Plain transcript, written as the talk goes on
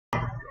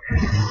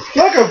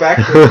Welcome back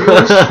to the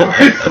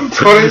newest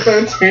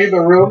 2013, The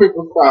Real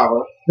People's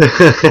Power.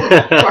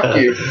 Fuck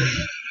you.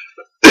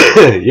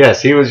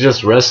 Yes, he was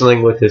just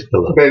wrestling with his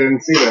pillow. They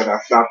didn't see that. I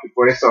stopped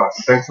before they saw it.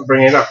 So thanks for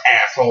bringing it up,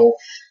 asshole.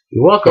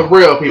 You're The welcome.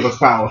 Real People's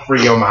Power.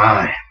 Free your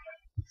mind.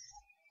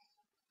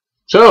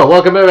 So,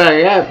 welcome back.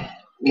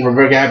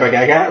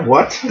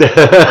 What?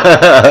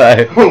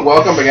 I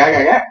Welcome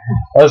back.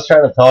 was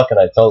trying to talk and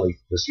I totally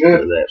just Good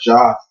did that.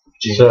 job.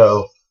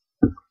 So,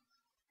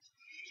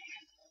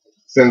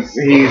 Since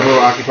he's a little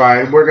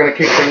occupied, we're going to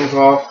kick things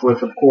off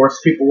with, of course,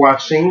 people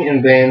watching,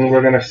 and then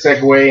we're going to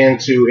segue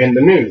into In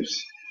the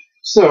News.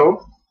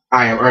 So,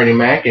 I am Ernie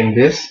Mac, and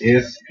this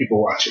is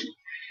People Watching.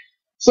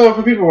 So,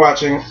 for people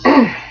watching,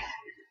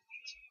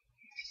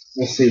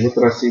 let's see, what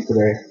did I see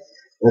today?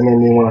 That made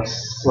me want to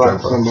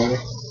slap somebody.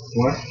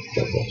 What?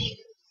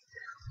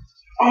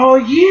 Oh,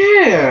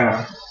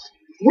 yeah!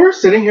 We're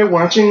sitting here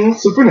watching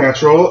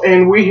Supernatural,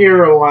 and we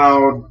hear a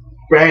loud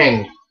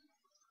bang.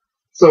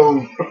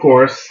 So, of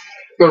course,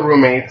 the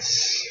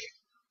roommates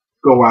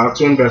go out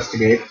to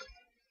investigate,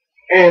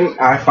 and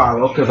I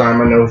follow because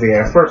I'm a nosy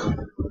ass person.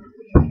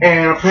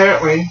 And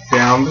apparently,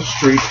 down the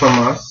street from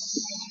us,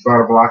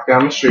 about a block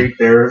down the street,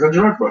 there is a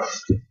drug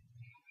bust.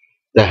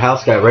 the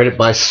house got raided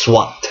by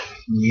SWAT.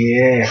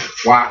 Yeah,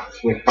 SWAT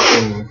with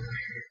fucking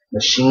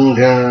machine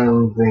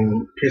guns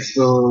and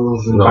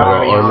pistols and All the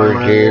body armored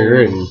armor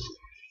gear and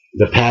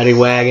the paddy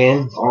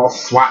wagon. all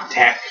SWAT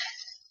tech.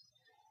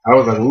 I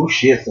was like, ooh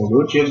shit, some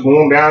good shit's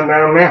going down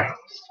there.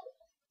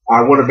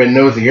 I would have been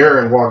nosier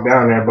and walked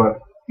down there, but,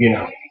 you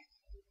know,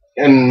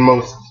 in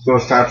most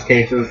those types of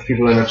cases,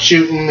 people end up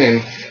shooting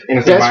and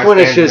innocent That's when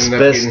it's bystanders just end up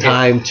best getting hit.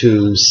 time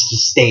to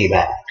stay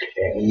back.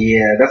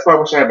 Yeah, that's why I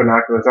wish I had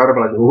binoculars. I would have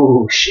been like,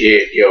 ooh,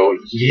 shit, yo,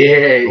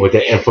 yeah. With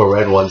the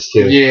infrared ones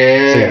too. So you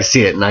Yeah. can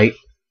see at night.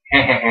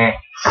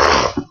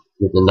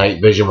 With the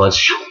night vision ones.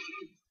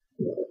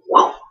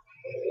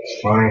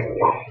 It's funny.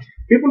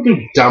 People do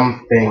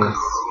dumb things.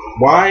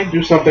 Why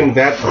do something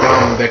that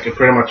dumb that could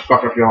pretty much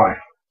fuck up your life?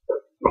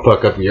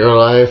 Fuck up your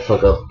life,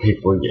 fuck up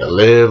people you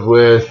live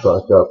with,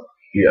 fuck up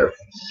your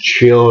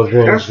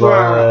children's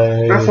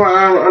lives. That's why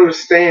I don't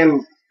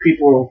understand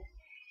people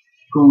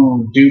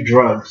who do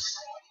drugs.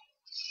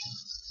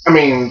 I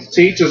mean,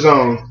 to each his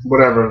own,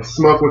 whatever.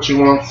 Smoke what you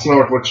want,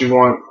 snort what you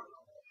want,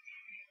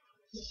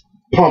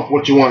 pump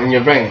what you want in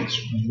your veins.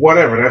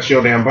 Whatever, that's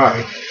your damn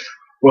body.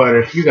 But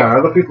if you got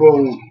other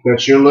people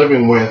that you're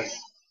living with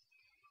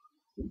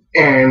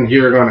and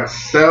you're going to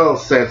sell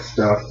said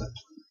stuff,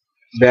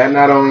 that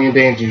not only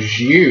endangers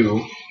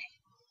you,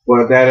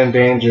 but that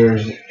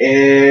endangers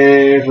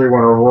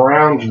everyone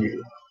around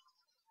you.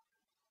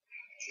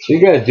 So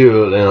you gotta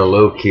do it in a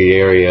low key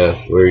area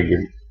where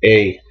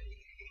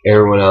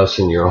everyone else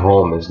in your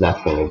home is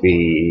not gonna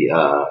be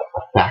a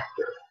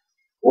factor.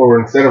 Or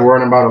instead of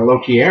worrying about a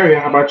low-key area,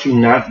 how about you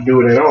not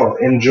do it at all?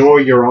 Enjoy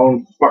your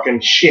own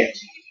fucking shit.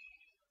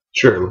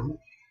 True.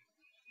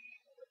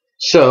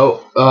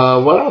 So,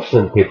 what else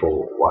are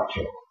people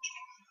watching?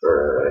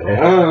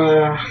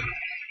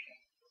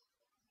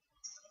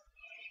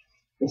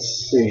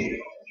 Let's see.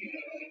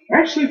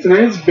 Actually,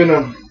 today's been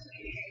a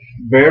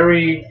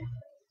very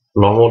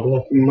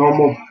Normal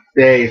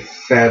day,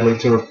 sadly,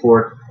 to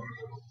report.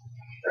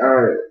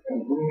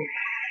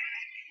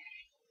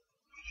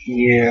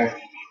 Yeah.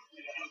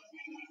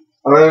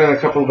 Other than a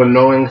couple of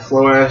annoying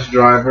slow-ass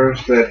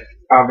drivers that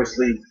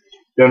obviously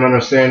don't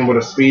understand what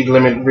a speed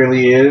limit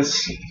really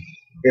is,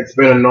 it's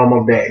been a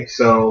normal day.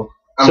 So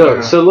a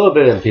little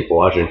bit of people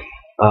watching.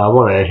 I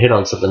want to hit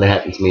on something that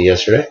happened to me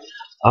yesterday.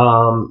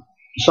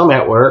 So I'm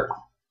at work,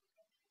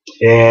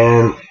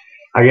 and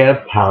I get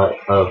a pallet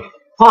of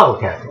bottle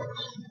caps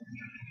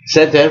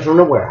sent in from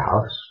the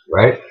warehouse,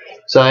 right?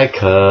 So I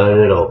cut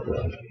it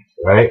open,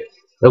 right?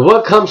 And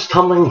what comes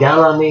tumbling down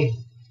on me?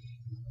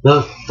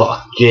 The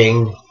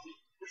fucking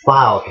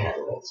file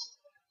cabinets.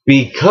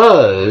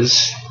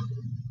 Because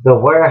the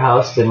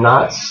warehouse did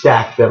not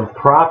stack them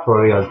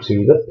properly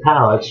onto the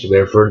pallets,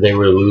 therefore they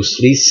were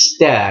loosely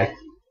stacked.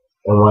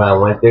 And when I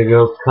went to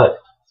go cut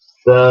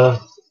the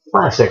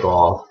plastic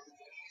off,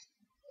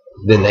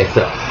 then they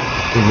fell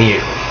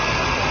immediately.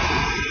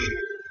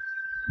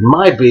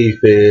 My beef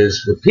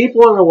is the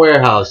people in the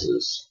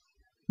warehouses.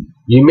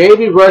 You may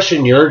be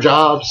rushing your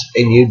jobs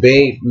and you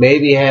may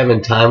be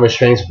having time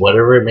restraints,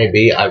 whatever it may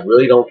be. I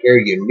really don't care.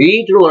 You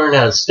need to learn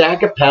how to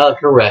stack a pallet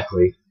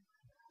correctly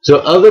so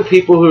other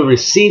people who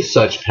receive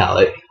such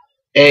pallet,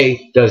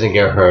 A, doesn't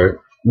get hurt,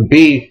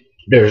 B,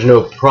 there's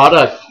no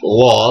product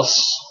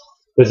loss,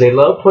 because they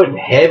love putting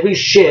heavy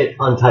shit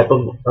on top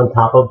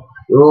of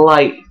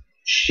light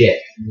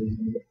shit.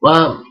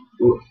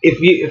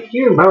 If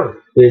you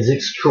remember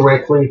physics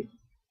correctly,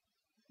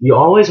 you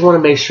always want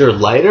to make sure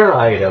lighter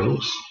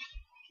items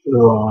are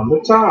on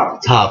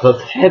the top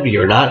of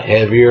heavier, not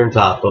heavier on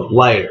top of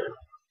lighter,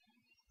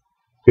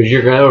 because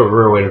you're going to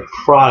ruin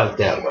product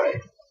that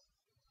way.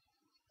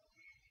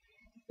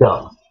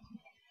 Dumb.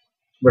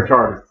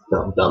 Retarded.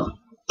 Dumb. Dumb.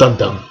 Gum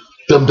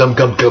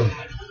gum.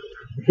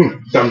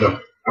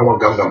 I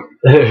want gum gum.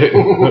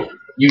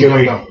 Give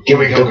me come.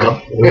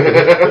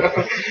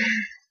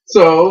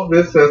 So,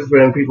 this has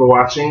been People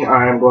Watching.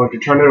 I'm going to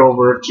turn it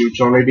over to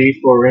Tony B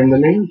for In the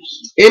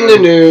News. In the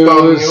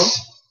news,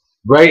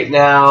 right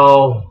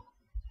now,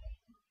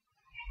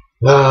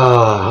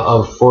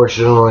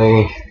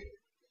 unfortunately,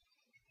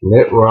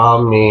 Mitt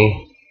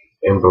Romney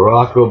and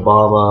Barack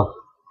Obama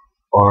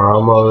are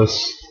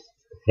almost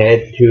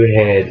head to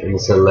head in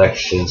this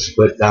election,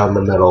 split down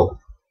the middle.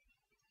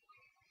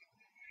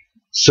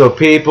 So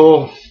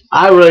people,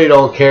 I really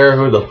don't care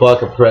who the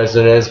fucking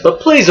president is,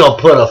 but please don't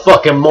put a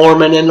fucking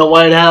Mormon in the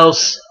White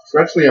House.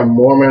 Especially a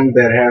Mormon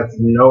that has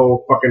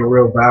no fucking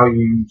real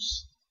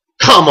values.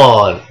 Come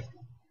on.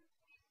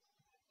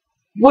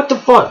 What the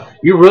fuck?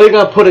 You really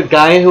gonna put a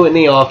guy who in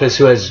the office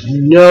who has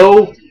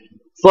no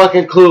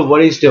fucking clue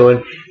what he's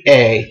doing?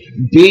 A.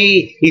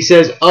 B. He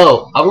says,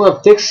 oh, I'm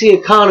gonna fix the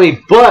economy,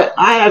 but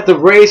I have to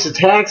raise the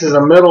taxes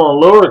on middle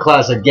and lower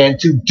class again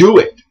to do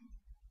it.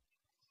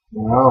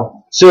 Wow.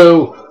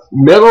 So,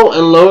 middle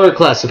and lower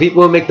class, the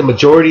people who make the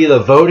majority of the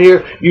vote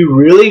here, you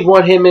really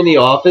want him in the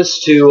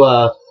office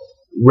to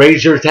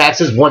raise your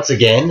taxes once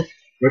again?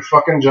 Good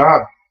fucking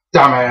job,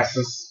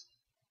 dumbasses.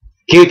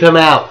 Keep him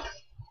out.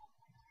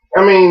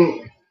 I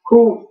mean,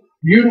 who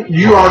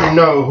you already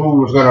know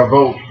who's gonna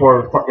vote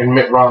for fucking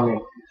Mitt Romney.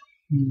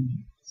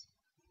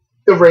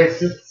 The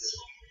racists,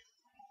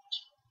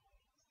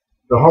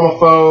 the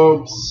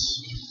homophobes.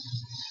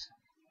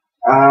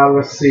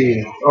 Let's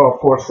see. Oh, of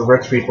course, the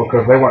rich people,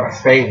 because they want to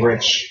stay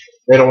rich.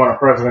 They don't want a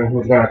president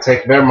who's going to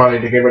take their money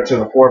to give it to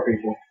the poor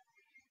people.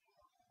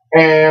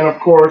 And, of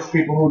course,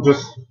 people who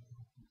just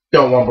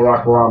don't want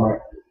Barack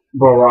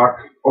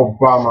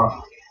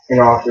Obama in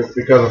office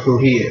because of who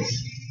he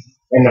is.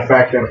 And the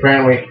fact that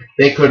apparently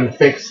they couldn't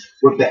fix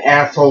what the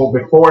asshole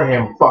before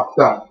him fucked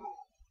up.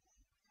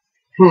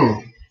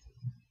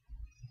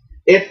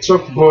 It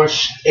took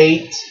Bush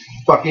 8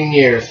 fucking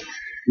years.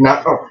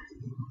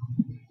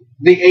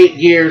 The 8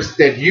 years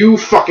that you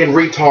fucking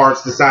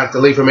retards decided to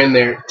leave him in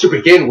there to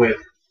begin with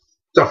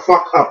to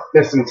fuck up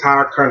this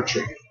entire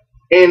country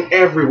in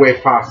every way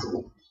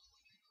possible.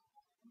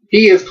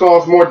 He has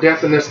caused more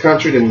death in this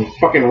country than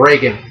fucking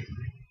Reagan.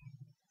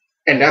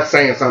 And that's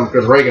saying something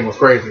because Reagan was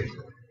crazy.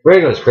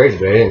 Reagan was crazy,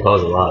 but he didn't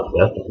cause a lot of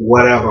death.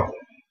 Whatever.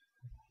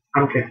 I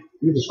don't care.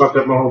 You just fucked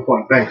up my whole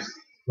point. Thanks.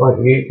 Well,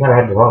 you kind of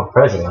had the wrong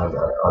president on the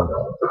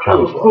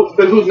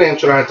Then whose name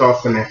should I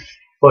toss in there?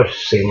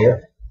 Bush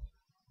Senior.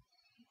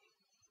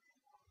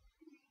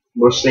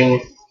 Bush Senior.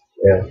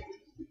 Yeah.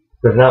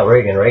 Because not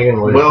Reagan. Reagan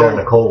was during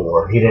the Cold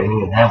War. He didn't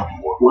even have a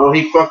war. Well,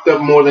 he fucked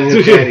up more than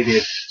his daddy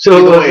did. So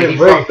either way, he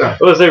fucked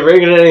up. I was like,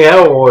 Reagan didn't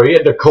have a war. He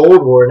had the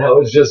Cold War, and that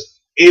was just...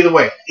 Either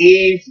way,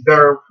 he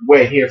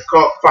has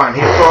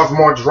caused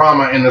more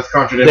drama in this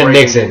country than Reagan.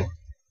 Nixon.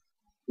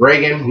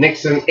 Reagan,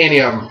 Nixon, any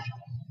of them.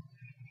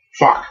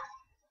 Fuck.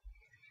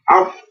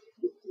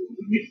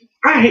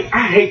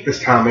 I hate this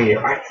time of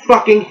year. I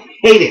fucking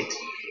hate it.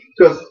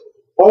 Because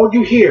all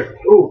you hear,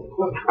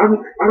 I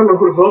don't know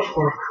who to vote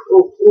for.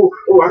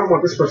 I don't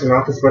want this person in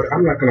office, but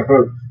I'm not going to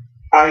vote.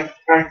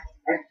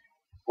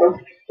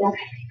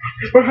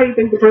 But how do you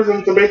think the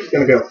president's debate is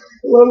going to go?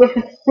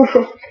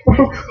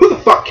 Who the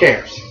fuck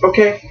cares?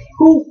 Okay?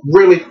 Who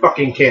really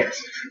fucking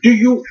cares?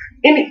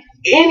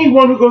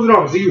 Anyone who goes in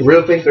office, do you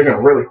really think they're going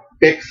to really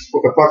fix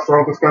what the fuck's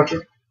wrong with this country?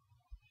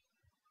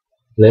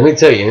 Let me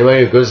tell you,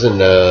 anybody who goes in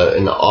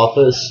the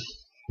office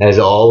has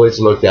always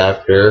looked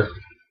after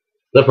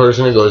the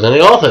person who goes in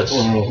the office.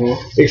 Mm-hmm.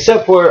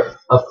 Except for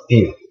a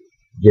few.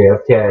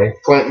 JFK.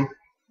 Clinton.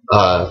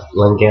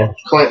 Lincoln.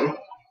 Clinton.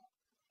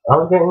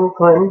 Okay,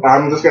 Clinton.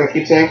 I'm just going to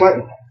keep saying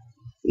Clinton.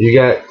 You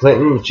got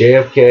Clinton,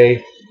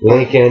 JFK,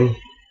 Lincoln.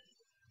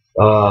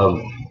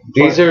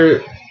 These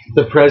are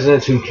the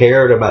presidents who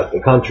cared about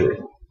the country.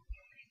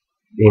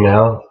 You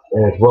know?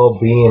 And its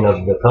well-being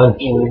of the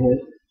country.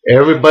 Mm-hmm.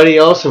 Everybody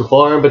else and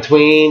far in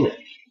between,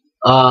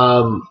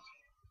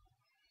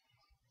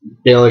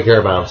 they only care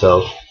about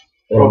themselves.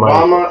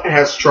 Obama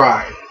has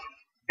tried,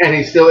 and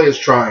he still is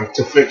trying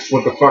to fix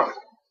what the fuck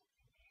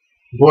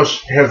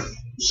Bush has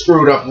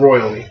screwed up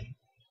royally.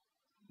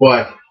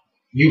 But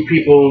you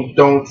people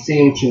don't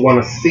seem to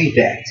want to see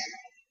that.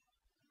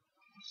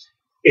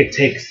 It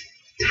takes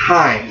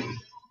time.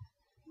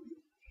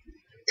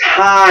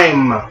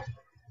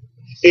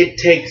 It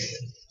takes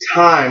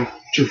time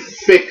to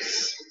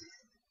fix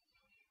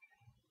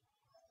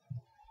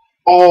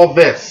all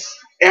this,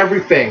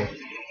 everything.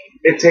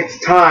 It takes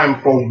time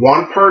for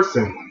one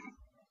person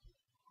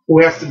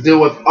who has to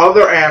deal with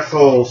other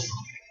assholes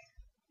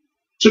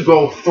to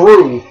go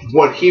through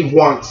what he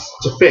wants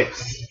to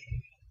fix.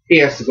 He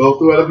has to go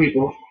through other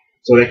people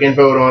so they can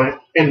vote on it,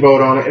 and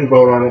vote on it, and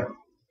vote on it.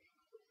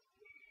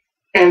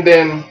 And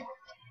then,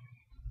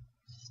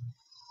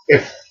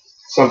 if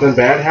something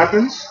bad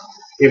happens,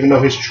 even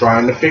though he's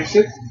trying to fix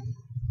it,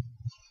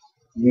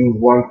 you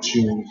want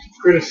to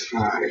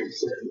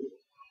criticize and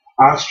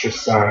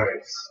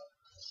ostracize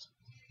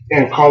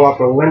and call up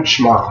a lynch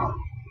mob.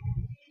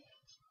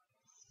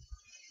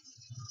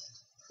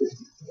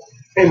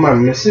 Am I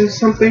missing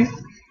something?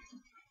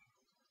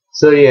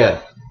 So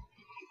yeah,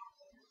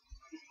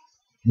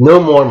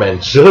 No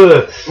Mormons.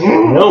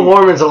 No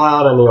Mormons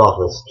allowed in the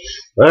office.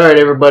 All right,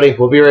 everybody.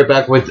 We'll be right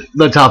back with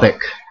the topic.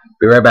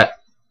 Be right back.